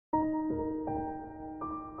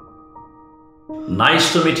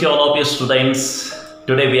Nice to meet you all of you students.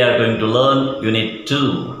 Today we are going to learn Unit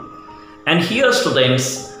 2. And here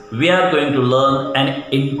students, we are going to learn an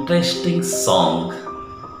interesting song.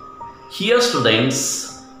 Here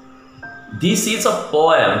students, this is a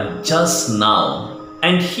poem just now.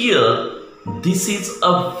 And here, this is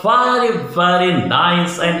a very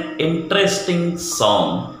nice and interesting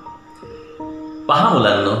song. पहा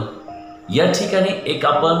मुलांनो, या ठिकाणी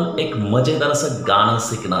आपण एक मजेदार असं गाणं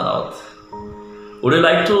शिकणार आहोत. Would you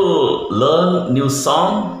like to learn new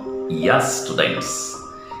song? Yes, students.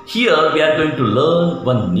 Here we are going to learn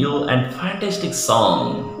one new and fantastic song.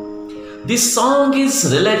 This song is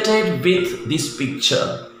related with this picture.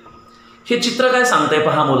 हे चित्र काय सांगते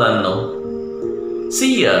पहा मुलांनो.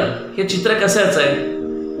 See here, हे चित्र कशाचं आहे?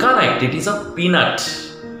 Correct, it is a peanut.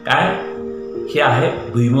 काय? हे आहे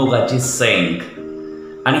भुईमुगाची शेंग.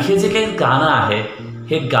 आणि हे जे काही गाणं आहे,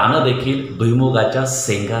 हे गाणं देखील भुईमुगाच्या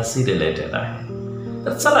शेंगाशी रिलेटेड आहे.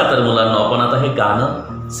 तर चला तर मुलांनो, आपण आता हे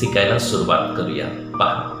गाणं शिकायला सुरुवात करूया.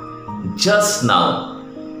 पहा, जस्ट नाव,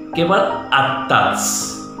 केवळ आत्ताच,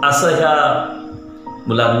 असं ह्या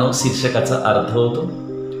मुलांनो शीर्षकाचा अर्थ होतो.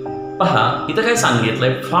 पहा, इथं काय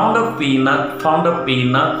सांगितलंय? Found a peanut, found a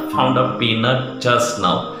peanut, found a peanut just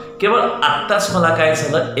नाव. केवळ आत्ताच मला काय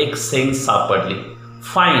झालं? एक शेंग सापडली.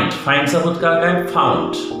 फाइंड, फाइंडचा भूतकाळ काय?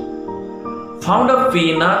 Found. Found a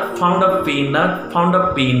peanut, found a peanut, found a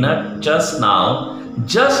peanut just now.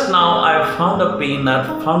 Just now I found a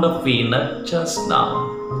peanut, found a peanut just now.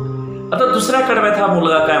 आता दुसऱ्या कडव्यात हा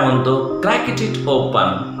मुलगा काय म्हणतो? Crack it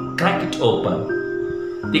open, crack it open.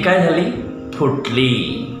 ती काय झाली? फुटली.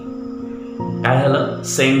 काय झालं?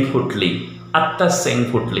 शेंग फुटली. आत्ताच शेंग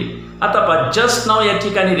फुटली. आता पहा, जस्ट नाव या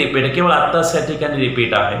ठिकाणी रिपीट, केवळ आत्ताच या ठिकाणी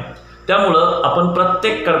रिपीट आहे. त्यामुळं आपण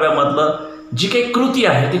प्रत्येक कडव्यामधलं जी काही कृती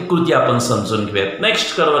आहे ती कृती आपण समजून घेऊयात.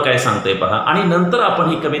 नेक्स्ट कडवं काय सांगते पहा, आणि नंतर आपण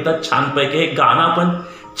ही कविता छानपैकी, हे गाणं आपण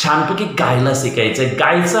छानपैकी गायला शिकायचंय,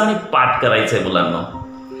 गायचं आणि पाठ करायचंय मुलांना.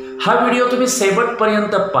 हा व्हिडिओ तुम्ही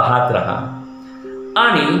शेवटपर्यंत पाहत राहा.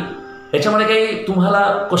 आणि याच्यामध्ये काही तुम्हाला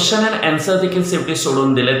क्वेश्चन अँड आन्सर देखील शेवटी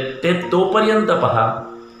सोडून दिले, ते तोपर्यंत पहा.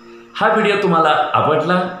 हा व्हिडिओ तुम्हाला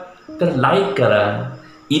आवडला तर लाईक करा,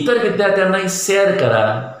 इतर विद्यार्थ्यांनाही शेअर करा.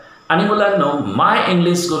 आणि मुलांनो, माय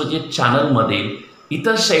इंग्लिश गुरुजी चॅनलमध्ये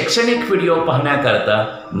इतर शैक्षणिक व्हिडिओ पाहण्याकरता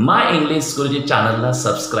माय इंग्लिश गुरुजी चॅनलला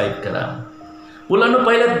सबस्क्राईब करा. मुलांनो,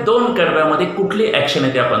 पहिल्या दोन कडव्यामध्ये कुठली ॲक्शन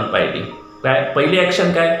आहे ते आपण पाहिली. काय? पहिली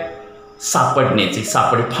ॲक्शन काय? सापडण्याची,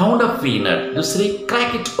 सापडे, फाउंड अ पीनट. दुसरी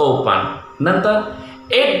क्रॅक इट ओपन. नंतर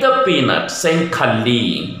एट द पीनट, शेंग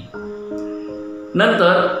खाल्ली.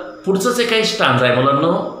 नंतर पुढचं जे काही स्टांजा आहे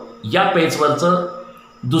मुलांनो, या पेजवरचं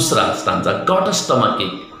दुसरा स्टांजा, गॉट अ स्टमक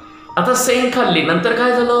एक. आता शेंग खाल्ली, नंतर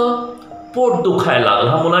काय झालं? पोट दुखायला लागलं.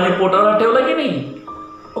 हा मुलाने पोटावर ठेवलं की नाही?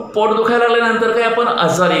 पोट दुखायला लागल्यानंतर काय? आपण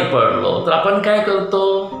आजारी पडलो, तर आपण काय करतो?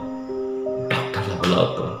 डॉक्टरला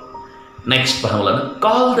बोलावतो. नेक्स्ट पहा मुलांना,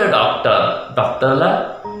 कॉल द डॉक्टर. डॉक्टरला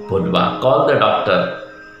बोलवा, कॉल द डॉक्टर.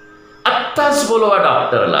 आत्ताच बोलवा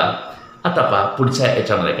डॉक्टरला. आता पहा पुढच्या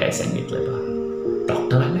याच्यामध्ये काय सांगितलं पहा.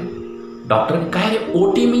 डॉक्टर आले. डॉक्टरने काय रे?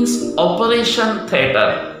 ओटी मीन्स ऑपरेशन थिएटर.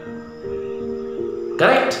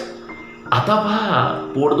 करेक्ट. आता पहा,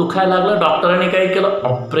 पोट दुखायला लागलं, डॉक्टरांनी काय केलं?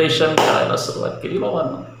 ऑपरेशन करायला सुरुवात केली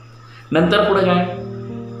बाबांना. नंतर पुढे काय?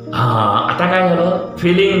 आता काय झालं?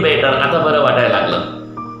 Feeling better. आता बरं वाटायला लागलं.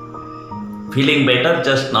 फिलिंग बेटर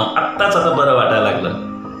जस्ट नाव. आत्ताच आता बरं वाटायला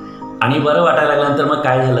लागलं. आणि बरं वाटायला लागल्यानंतर मग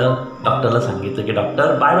काय झालं? डॉक्टरला सांगितलं की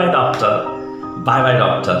doctor, bye by doctor, bye by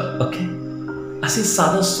doctor. Okay. असे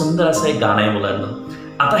साधं सुंदर असं एक गाणं आहे मुलांना.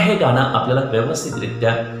 आता हे गाणं आपल्याला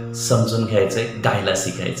व्यवस्थितरित्या समजून घ्यायचंय, गायला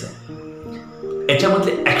शिकायचंय.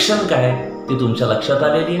 याच्यामधले ॲक्शन काय ते तुमच्या लक्षात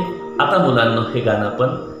आलेली आहे. आता मुलांनो, हे गाणं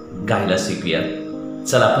आपण गायला शिकूया.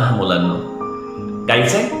 चला पहा मुलांनो,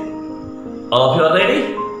 गायचंय. All of you R ready?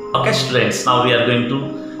 Okay students, now we R going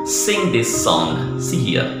to sing this song. See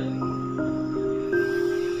here.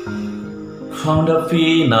 Found a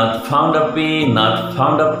peanut, found a peanut,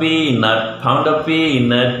 found a peanut, found a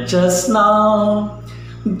peanut just now.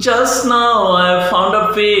 Just now I found a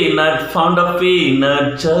peanut, found a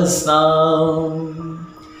peanut just now.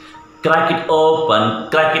 Crack it open,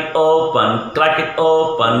 crack it open, crack it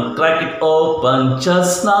open, crack it open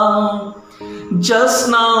just now. Just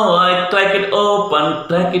now I crack it open,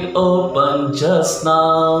 crack it open just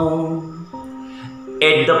now.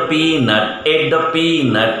 Ate the peanut, ate the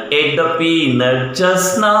peanut, ate the peanut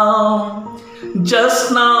just now.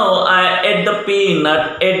 Just now I ate the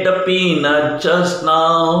peanut just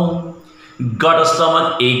now. Got a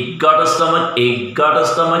stomach ache, got a stomach ache, got a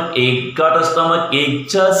stomach ache, got a stomach ache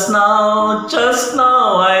just now, just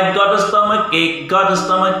now. I got a stomach ache, got a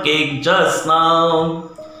stomach ache just now.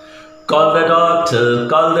 Call the doctor,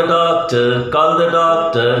 call the doctor, call the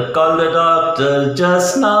doctor, call the doctor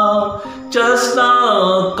just now, just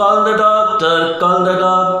now. Call the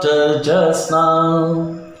doctor just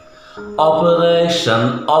now.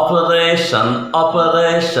 Operation, operation,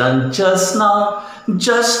 operation just now,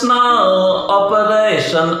 just now.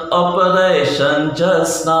 Operation, operation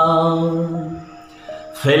just now.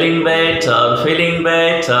 Feeling better, feeling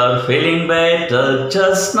better, feeling better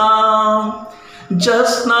just now.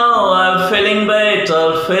 Just now I'm feeling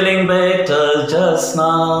better just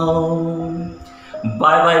now.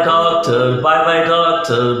 Bye bye doctor, bye bye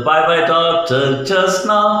doctor, bye bye doctor just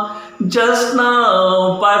now. Just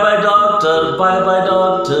now, bye bye doctor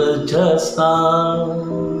just now.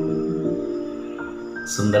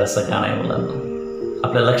 सुंदर असं गाणं आहे मुलांना.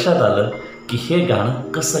 आपल्या लक्षात आलं की हे गाणं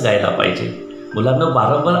कसं गायला पाहिजे. मुलांना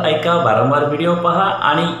वारंवार ऐका, वारंवार व्हिडिओ पहा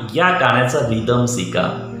आणि या गाण्याचा रिदम शिका,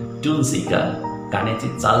 ट्यून शिका, गाण्याची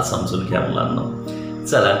चाल समजून घ्या मुलांना.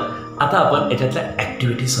 चला आता आपण याच्यातल्या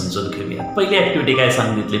ॲक्टिव्हिटी समजून घेऊया. पहिली ॲक्टिव्हिटी काय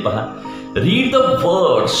सांगितली पहा. रीड द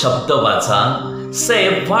वर्ड, शब्द वाचा. से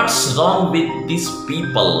व्हॉट्स रॉंग विथ दिस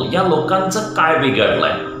पीपल, या लोकांचं काय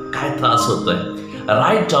बिघडलंय, काय त्रास होतोय.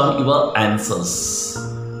 राईट डाऊन युअर अँसर्स,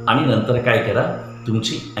 आणि नंतर काय करा,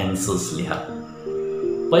 तुमची अँसर्स लिहा.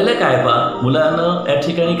 पहिलं काय पहा, मुलानं या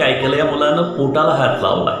ठिकाणी काय केलं, या मुलानं पोटाला हात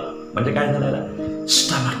लावलाय, म्हणजे काय झालेला,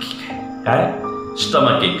 स्टमकिक. काय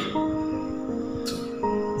स्टमकिक.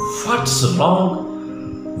 व्हॉट्स रॉंग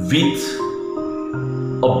विथ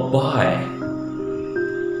अ बॉय,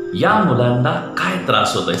 या मुलांना काय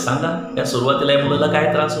त्रास होतोय सांगा. या सुरुवातीला या मुलाला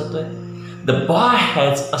काय त्रास होतोय. The boy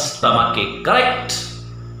has a स्टमकिक. Correct.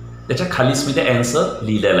 त्याच्या खालीच मी ते अँसर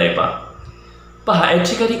लिहिलेलं आहे पहा. पहा या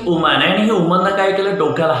ठिकाणी उमन आहे आणि ही उमनला काय केलं,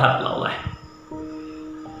 डोक्याला हात लावलाय.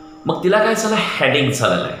 मग तिला काय झालं, हेडिंग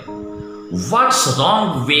झालेलं आहे. व्हॉट्स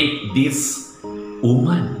wrong with this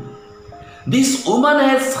woman. This woman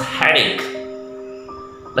has headache.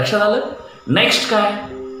 लक्षात आलं. नेक्स्ट काय,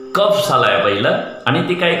 कफ झालाय पहिलं, आणि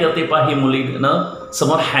ती काय करते पहा, ही मुलीनं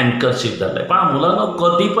समोर हँडकरशिप धरलाय. पहा मुलानं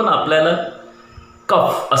कधी पण आपल्याला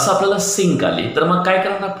कफ असं आपल्याला सिंक आली तर मग काय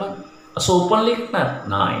करणार आपण, असं ओपन लिखणार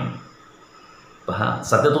नाही. पहा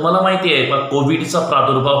सध्या तुम्हाला माहिती आहे पहा कोविडचा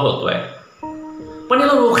प्रादुर्भाव होतोय, पण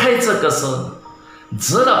याला रोखायचं कसं.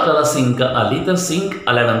 जर आपल्याला सिंक आली तर सिंक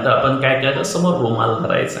आल्यानंतर आपण काय करायचं, समोर रुमाल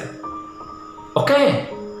धरायचा आहे. ओके,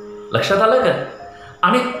 लक्षात आलं का.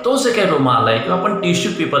 आणि तो जे काही रुमाल आहे किंवा आपण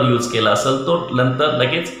टिश्यू पेपर यूज केला असेल तो नंतर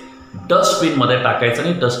लगेच डस्टबिनमध्ये टाकायचं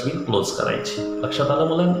आणि डस्टबिन क्लोज करायची. लक्षात आलं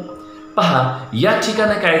मुलांना. पहा या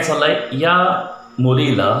ठिकाणी काय झालंय, या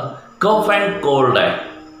मुलीला कफ अँड कोल्ड आहे.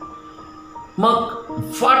 मग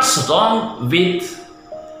व्हॉट्स रॉंग विथ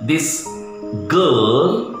दिस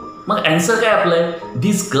गर्ल. मग आन्सर काय आपलं,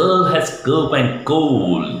 दिस girl has cuff and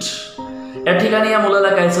cold. या ठिकाणी या मुलाला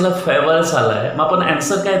काय झालं, फेवर झालाय. मग आपण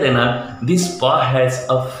आन्सर काय देणार, दिस बॉय हॅज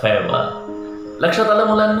अ फेवर. लक्षात आलं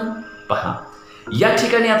मुलांना. पहा या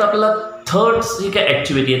ठिकाणी आता आपल्याला थर्ड जी काय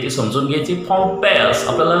ॲक्टिव्हिटी आहे ती समजून घ्यायची. Form pairs.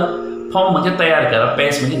 आपल्याला फॉर्म म्हणजे तयार करा,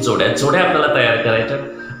 पेअर्स म्हणजे जोड्या. जोड्या आपल्याला तयार करायच्या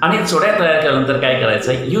आणि जोड्या तयार केल्यानंतर काय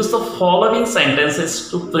करायचं, use the following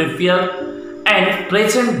sentences to prepare and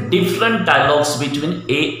present different dialogues between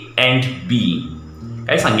A and बी.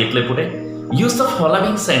 काय सांगितलंय पुढे, यूज द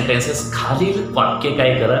फॉलोइंग सेंटेन्सेस. खालील वाक्य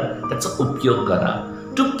काय करा, त्याचा उपयोग करा.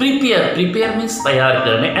 To prepare. प्रिपेअर मीन्स तयार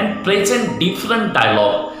करणे. And present different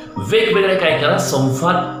dialogue. वेगवेगळे काय करा,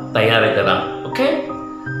 संवाद तयार करा. ओके,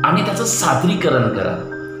 आणि त्याचं सादरीकरण करा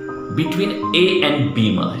बिटवीन ए अँड बी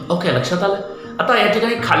मध्ये. ओके, लक्षात आलं. आता या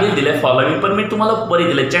ठिकाणी खालील दिले फॉलोइंग, पण मी तुम्हाला वरी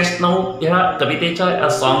दिले जस्ट नाऊ. ह्या कवितेच्या या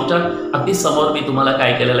सॉंगच्या अगदी समोर मी तुम्हाला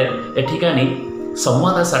काय केलेलं आहे, या ठिकाणी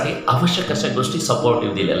संवादासाठी आवश्यक अशा गोष्टी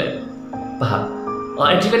सपोर्टिव्ह दिलेल्या आहेत. पहा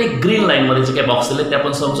या ठिकाणी ग्रीन लाईनमध्ये जे काही बॉक्स दिले ते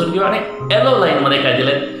आपण समजून घेऊ, आणि येलो लाईनमध्ये काय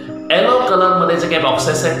दिले, येलो कलरमध्ये जे काही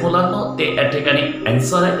बॉक्सेस आहेत मुलांना ते या ठिकाणी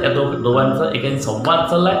आन्सर आहेत. या दोघांचा एकाने संवाद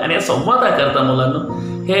चाललाय आणि या संवादाकरता मुलांना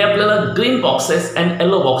हे आपल्याला green boxes and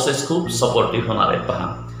yellow boxes खूप सपोर्टिव्ह होणार आहेत. पहा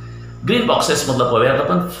ग्रीन बॉक्सेस मधलं पाहूयात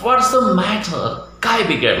आपण. व्हॉट्स द मॅटर, काय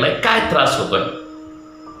बिघडलंय, काय त्रास होतोय.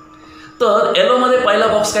 तर येलो मध्ये पहिला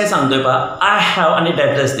बॉक्स काय सांगतोय पहा, आय हॅव आणि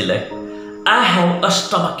ॲड्रेस दिलाय. I have a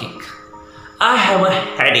स्टमकिक, I have a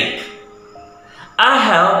headache, I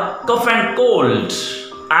have cough and cold,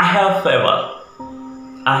 I have fever,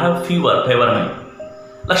 I have fever. fever नाही.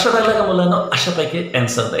 लक्षात आलं का मुलांना. अशापैकी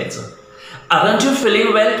आन्सर द्यायचं. Aren't you feeling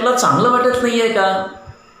well? तुला चांगलं वाटत नाहीये का.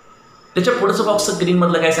 त्याच्या पुढचं बॉक्स ग्रीन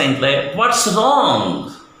मधलं काय सांगितलंय, व्हॉट्स रॉंग,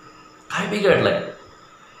 काय बिघडलंय.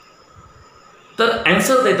 तर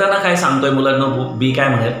आन्सर देताना काय सांगतोय मुलांना, बी काय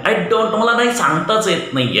म्हणेल, आय डोंट, मला नाही सांगताच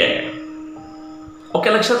येत नाहीये.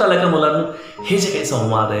 ओके, लक्षात आलं का मुलांना? हे जे काही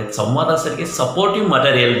संवाद आहेत, संवादासाठी सपोर्टिव्ह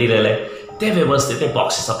मटेरियल दिलेलं आहे, ते व्यवस्थित ते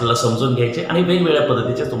बॉक्सेस आपल्याला समजून घ्यायचे आणि वेगवेगळ्या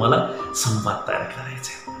पद्धतीचे तुम्हाला संवाद तयार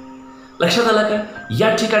करायचे. लक्षात आलं का? या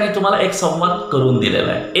ठिकाणी तुम्हाला एक संवाद करून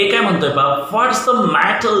दिलेला आहे. ए काय म्हणतोय पहा, व्हॉट्स द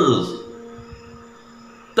मॅटर.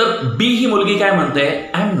 तर बी ही मुलगी काय म्हणते,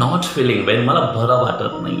 I am not feeling well, मला बरं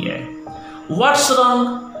वाटत नाहीये. व्हॉट्स रॉंग,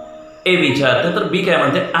 ए विचारते. तर बी काय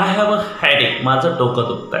म्हणते, आय हॅव अ हेडेक, माझं डोकं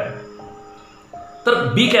दुखतंय. तर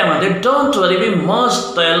बी काय म्हणते, don't worry, we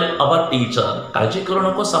must tail our teacher, काळजी करू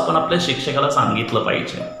नकोस, आपण आपल्या शिक्षकाला सांगितलं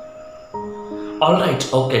पाहिजे. ऑल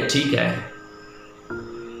राईट, ओके, ठीक आहे.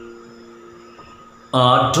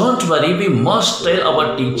 Don't worry, we must tail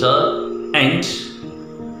our teacher and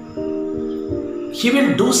he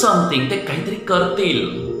will do something, ते काहीतरी करतील.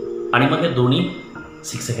 आणि मग हे दोन्ही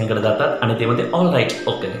शिक्षकांकडे जातात आणि ते म्हणते ऑल राईट,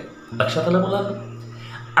 ओके. लक्षात आलं मुलांना?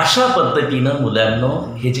 अशा पद्धतीनं मुलांना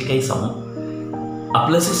हे जे काही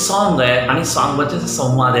आपलं जे सॉन्ग आहे आणि सॉन्गवरचे जे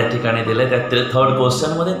संवाद या ठिकाणी दिले, त्या थर्ड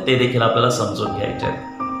क्वेश्चनमध्ये ते देखील आपल्याला समजून घ्यायचे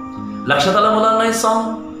आहेत. लक्षात आलं मुलांना हे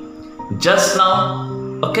song? Just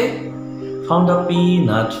now, okay. Found a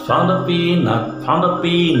peanut, found a peanut, found a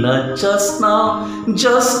peanut just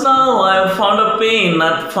now I found a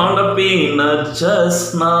peanut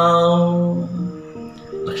just now.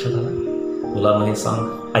 लक्षात आलं? मुलांना हे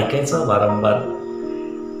सॉन्ग ऐकायचं, वारंवार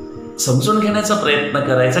समजून घेण्याचा प्रयत्न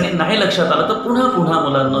करायचा आणि नाही लक्षात आलं तर पुन्हा पुन्हा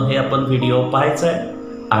मुलांना हे आपण व्हिडिओ पाहायचा आहे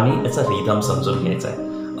आणि याचा रिदम समजून घ्यायचा आहे.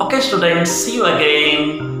 Okay students, C you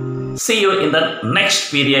again. See you in the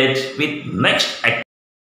next period with next activity.